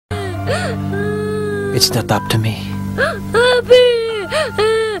It's not up to me. Papi!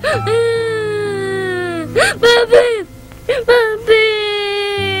 Papi! Papi!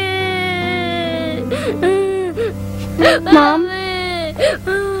 Mom?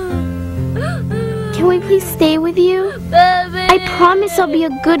 Can we please stay with you? Papi! I promise I'll be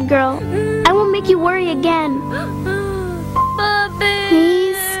a good girl. I won't make you worry again. Papi!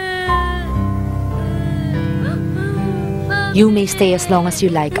 Please? You may stay as long as you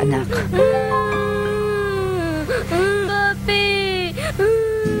like, anak. Papi!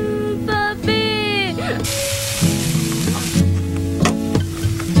 Papi!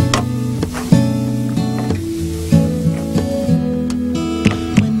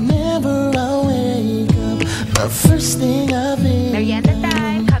 Whenever I wake up, the first thing I think Merienda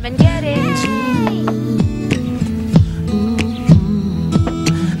time, come and get it.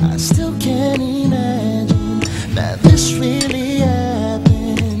 I still can't imagine that this really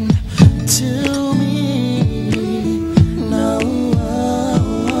happened to me. No,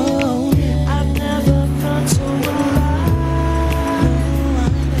 I've never felt so alive.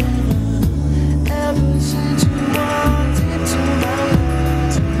 Ever since you walked into my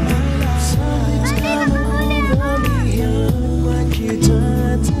life, something's come over me. Like you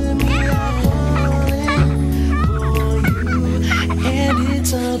turned to me, I'm falling for you, and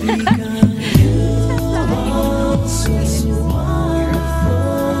it's all because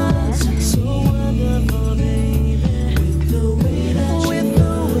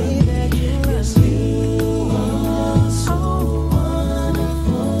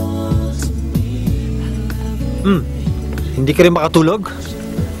Hindi ka rin makatulog?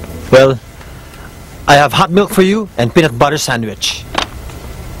 Well, I have hot milk for you and peanut butter sandwich.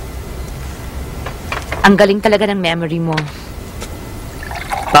 Ang galing talaga ng memory mo.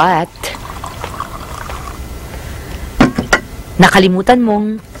 But, nakalimutan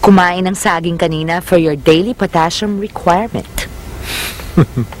mong kumain ng saging kanina for your daily potassium requirement.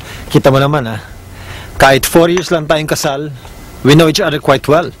 Kita mo naman, ha? Kahit 4 years lang tayong kasal, we know each other quite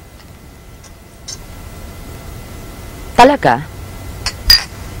well. Talaga?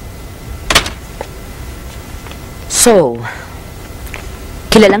 So,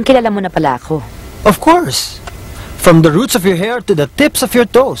 kilalang-kilala mo na pala ako. Of course. From the roots of your hair to the tips of your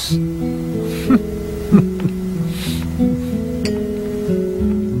toes.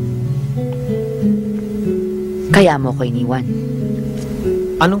 Kaya mo ko iniwan.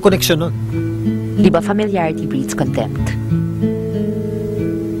 Anong koneksyon nun? Di ba familiarity breeds contempt?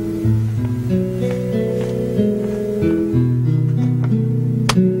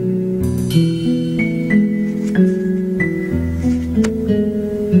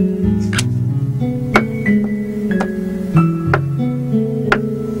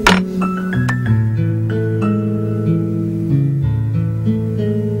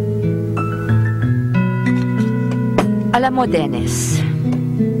 Alam mo, Dennis,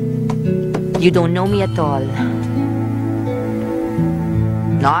 you don't know me at all.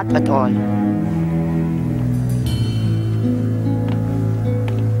 Not at all.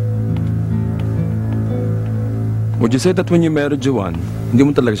 Would you say that when you married Joanne, hindi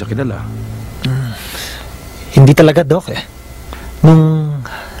mo talaga siya kilala? Hindi talaga, Doc, eh. Nung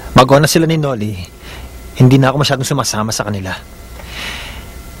magawa na sila ni Nolly, hindi na ako masyadong sumasama sa kanila.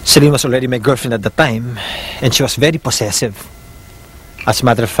 Celine was already my girlfriend at the time, and she was very possessive. As a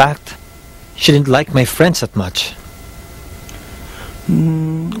matter of fact, she didn't like my friends that much.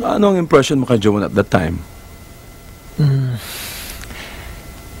 Ano ang impression mo kay Joanne at that time?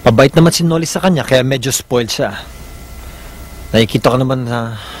 Pabait naman si Nolly sa kanya, kaya medyo spoiled siya. Nakikita ko naman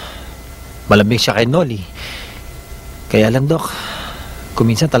na malamig siya kay Nolly. Kaya lang, Doc,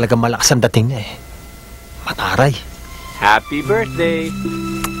 kuminsan talaga malakas ang dating niya, eh. Mataray. Happy birthday!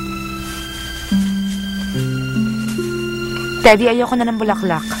 Daddy, ayoko na ng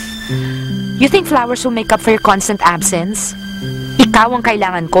bulaklak. You think flowers will make up for your constant absence? Ikaw ang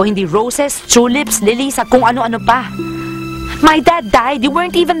kailangan ko, hindi roses, tulips, lilies, at kung ano-ano pa. My dad died. You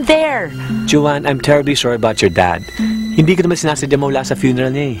weren't even there. Joanne, I'm terribly sorry about your dad. Hindi ko naman sinasadya mawala sa funeral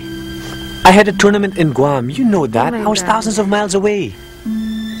niya, eh. I had a tournament in Guam. You know that. I was thousands of miles away.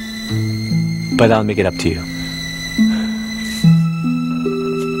 But I'll make it up to you.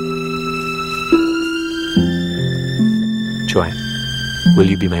 Joanne, will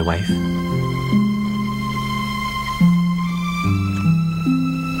you be my wife?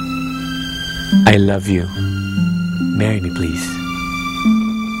 I love you. Marry me, please.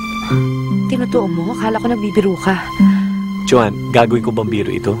 Tinutuo mo? Akala ko nagbibiro ka. Joanne, gagawin ko bang biro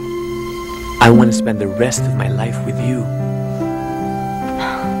ito? I want to spend the rest of my life with you.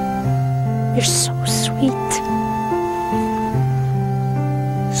 You're so sweet.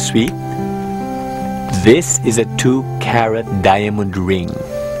 Sweet? This is a 2-carat diamond ring.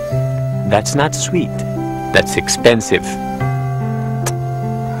 That's not sweet. That's expensive.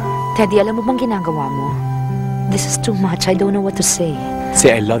 Teddy, alam mo bang ginagawa mo? This is too much. I don't know what to say.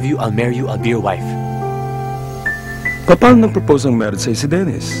 Say, I love you, I'll marry you, I'll be your wife. Paano nag-propose ng marriage sa'yo si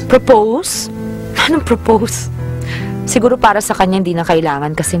Dennis? Propose? Anong propose? Siguro para sa kanya hindi na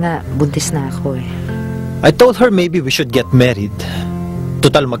kailangan kasi nga buntis na ako eh. I told her maybe we should get married.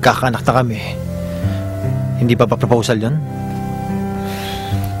 Total, magkakaanak na kami. Hindi pa proposal yon?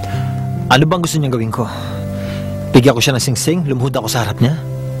 Ano bang gusto niyang gawin ko? Bigyan ko siya ng sing-sing, lumuhod ako sa harap niya?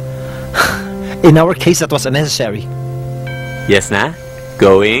 In our case, that was unnecessary. Yes na?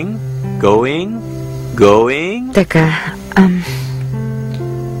 Going? Going? Going? Teka,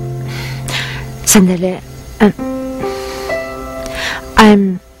 sandali.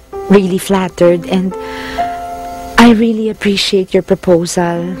 I'm really flattered and I really appreciate your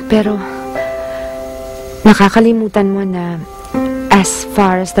proposal. Pero, nakakalimutan mo na as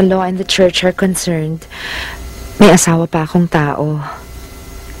far as the law and the church are concerned, may asawa pa akong tao.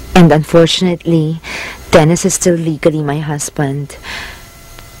 And unfortunately, Dennis is still legally my husband.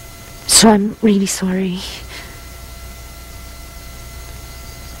 So I'm really sorry.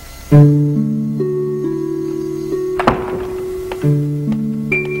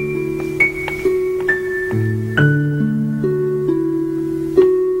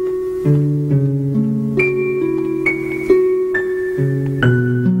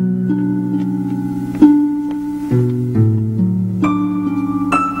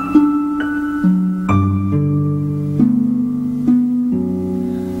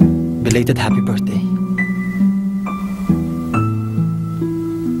 Belated happy birthday.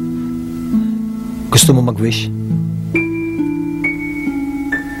 Gusto mo mag-wish?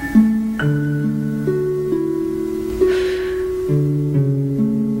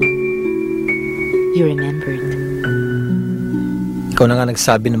 You remembered. Ikaw na nga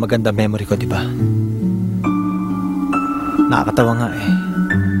nagsabi na maganda memory ko, di ba? Nakakatawa nga eh.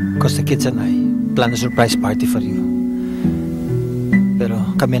 Because the kids and I plan a surprise party for you. Pero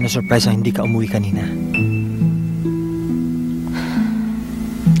kami na surprise ang hindi ka umuwi kanina.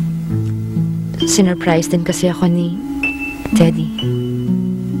 Sinurprise din kasi ako ni Teddy.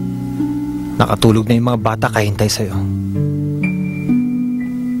 Nakatulog na yung mga bata kahintay sa'yo.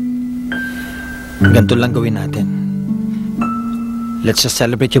 Ganito lang gawin natin. Let's just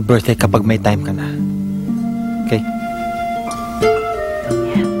celebrate your birthday kapag may time ka na. Okay?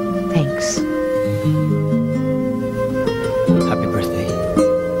 Yeah, thanks. Happy birthday.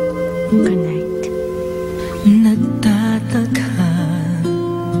 Good night. Nagtataka,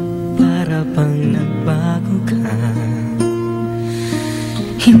 para bang nagbago ka.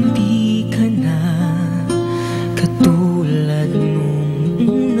 Hindi ka na katulad nung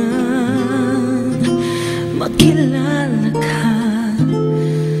una. Makilala ka,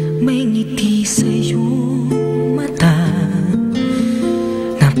 may ngiti sa iyong mata,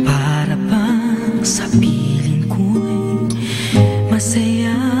 na para bang sa piling ko'y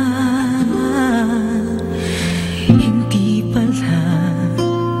masaya. Hindi pala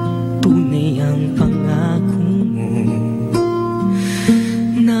tunay ang pangako mo,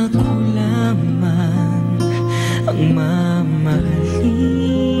 na ko lamang ang mamahalin.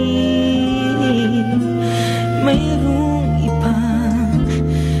 Mayroong ibang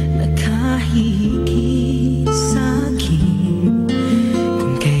nakahigit sa'kin,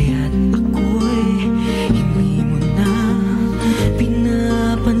 kung kaya't ako'y hindi mo na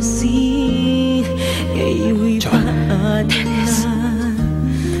pinapansin. Ngayon'y paan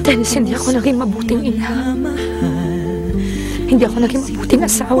Dennis, hindi ako naging mabuting ina. Hindi ako naging mabuting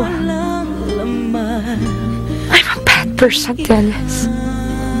asawa. I'm a bad person, Dennis.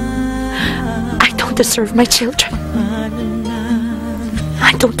 I don't deserve my children.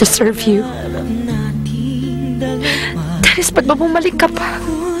 I don't deserve you. Dennis, ba't ba bumalik ka pa?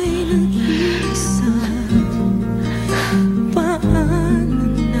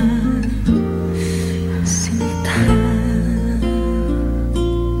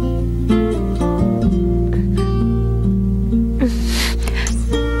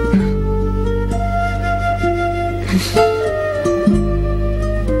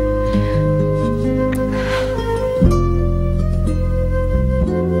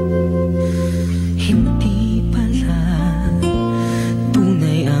 Hindi pala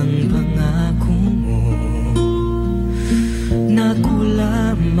tunay ang pangako mo, na ko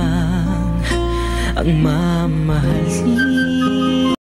lamang ang